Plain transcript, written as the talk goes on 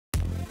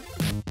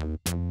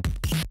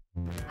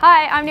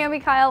Hi, I'm Naomi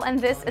Kyle, and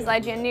this is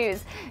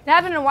ign-news. It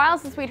had been a while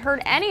since we'd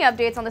heard any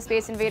updates on the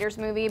Space Invaders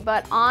movie,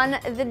 but on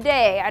the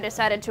day I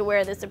decided to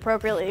wear this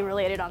appropriately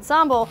related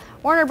ensemble,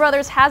 Warner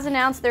Brothers has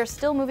announced they're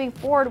still moving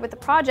forward with the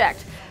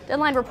project.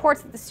 Deadline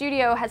reports that the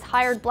studio has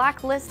hired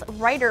Blacklist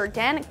writer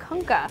Dan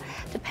Kunka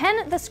to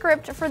pen the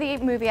script for the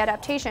movie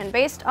adaptation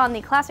based on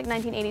the classic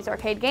 1980s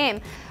arcade game.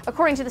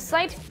 According to the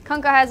site,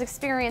 Kunka has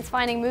experience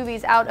finding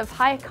movies out of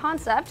high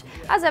concept,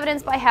 as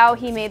evidenced by how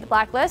he made The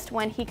Blacklist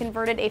when he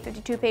converted a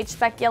 52-page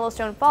spec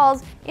Yellowstone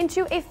Falls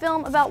into a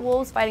film about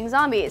wolves fighting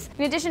zombies.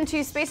 In addition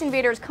to Space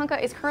Invaders,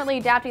 Kunka is currently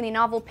adapting the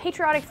novel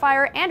Patriotic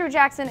Fire, Andrew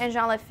Jackson and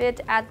Jean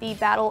Lafitte at the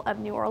Battle of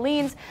New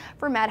Orleans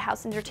for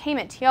Madhouse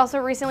Entertainment. He also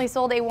recently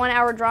sold a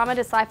 1-hour drama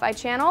to Sci-Fi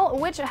Channel,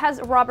 which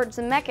has Robert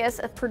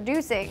Zemeckis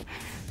producing.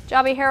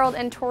 Jobby Harold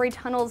and Tori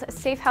Tunnell's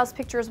Safe House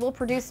Pictures will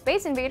produce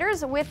Space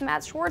Invaders, with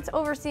Matt Schwartz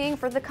overseeing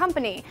for the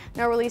company.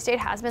 No release date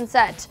has been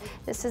set.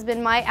 This has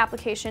been my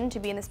application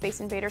to be in the Space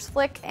Invaders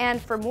flick, and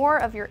for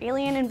more of your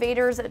alien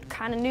invaders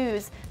kind of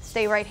news,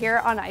 stay right here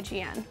on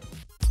IGN.